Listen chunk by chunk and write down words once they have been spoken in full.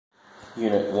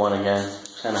unit 1 again.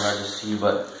 It's kind of hard to see,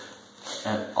 but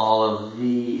at all of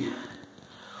the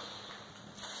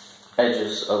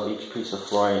edges of each piece of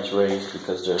flooring is raised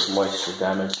because there's moisture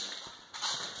damage.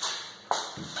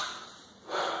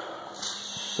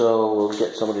 So we'll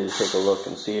get somebody to take a look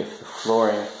and see if the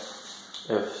flooring,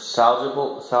 if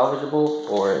salvageable,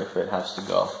 or if it has to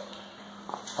go.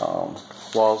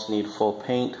 Walls need full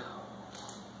paint.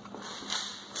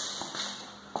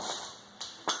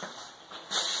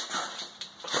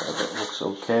 It looks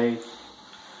okay.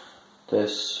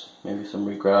 This, maybe some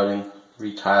regrouting,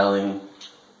 retiling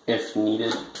if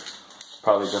needed.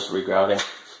 Probably just regrouting.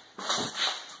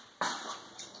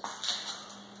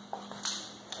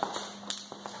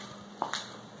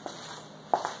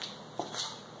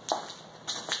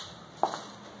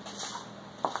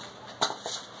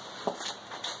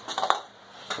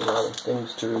 A lot of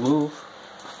things to remove.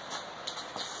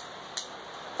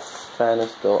 Fan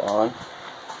is still on.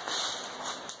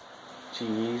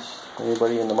 TVs.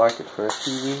 Anybody in the market for a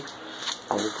TV?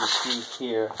 And you can see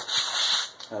here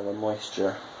how the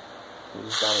moisture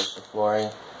has damaged the flooring.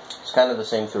 It's kind of the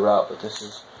same throughout, but this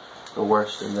is the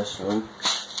worst in this room.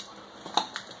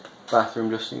 Bathroom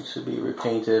just needs to be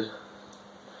repainted,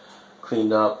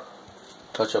 cleaned up,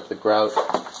 touch up the grout.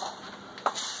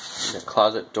 The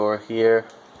closet door here.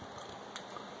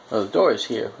 Oh, the door is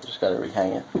here. We just gotta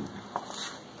rehang it.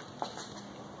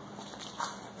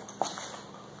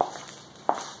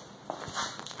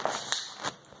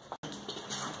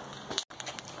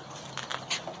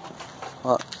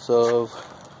 Lots of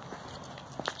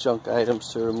junk items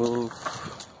to remove.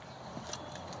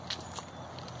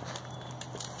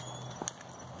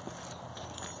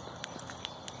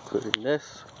 Including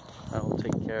this. I will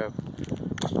take care of.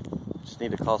 Just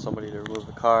need to call somebody to remove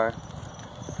the car.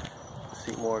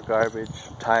 See more garbage,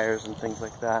 tires and things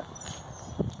like that.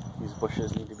 These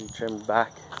bushes need to be trimmed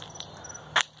back.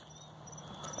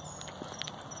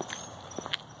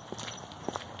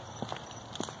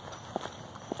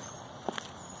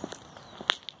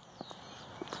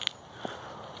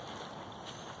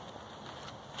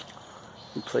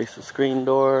 Replace the screen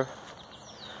door.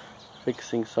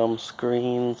 Fixing some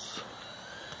screens.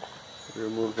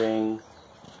 Removing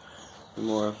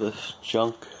more of this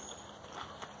junk.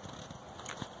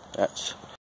 That's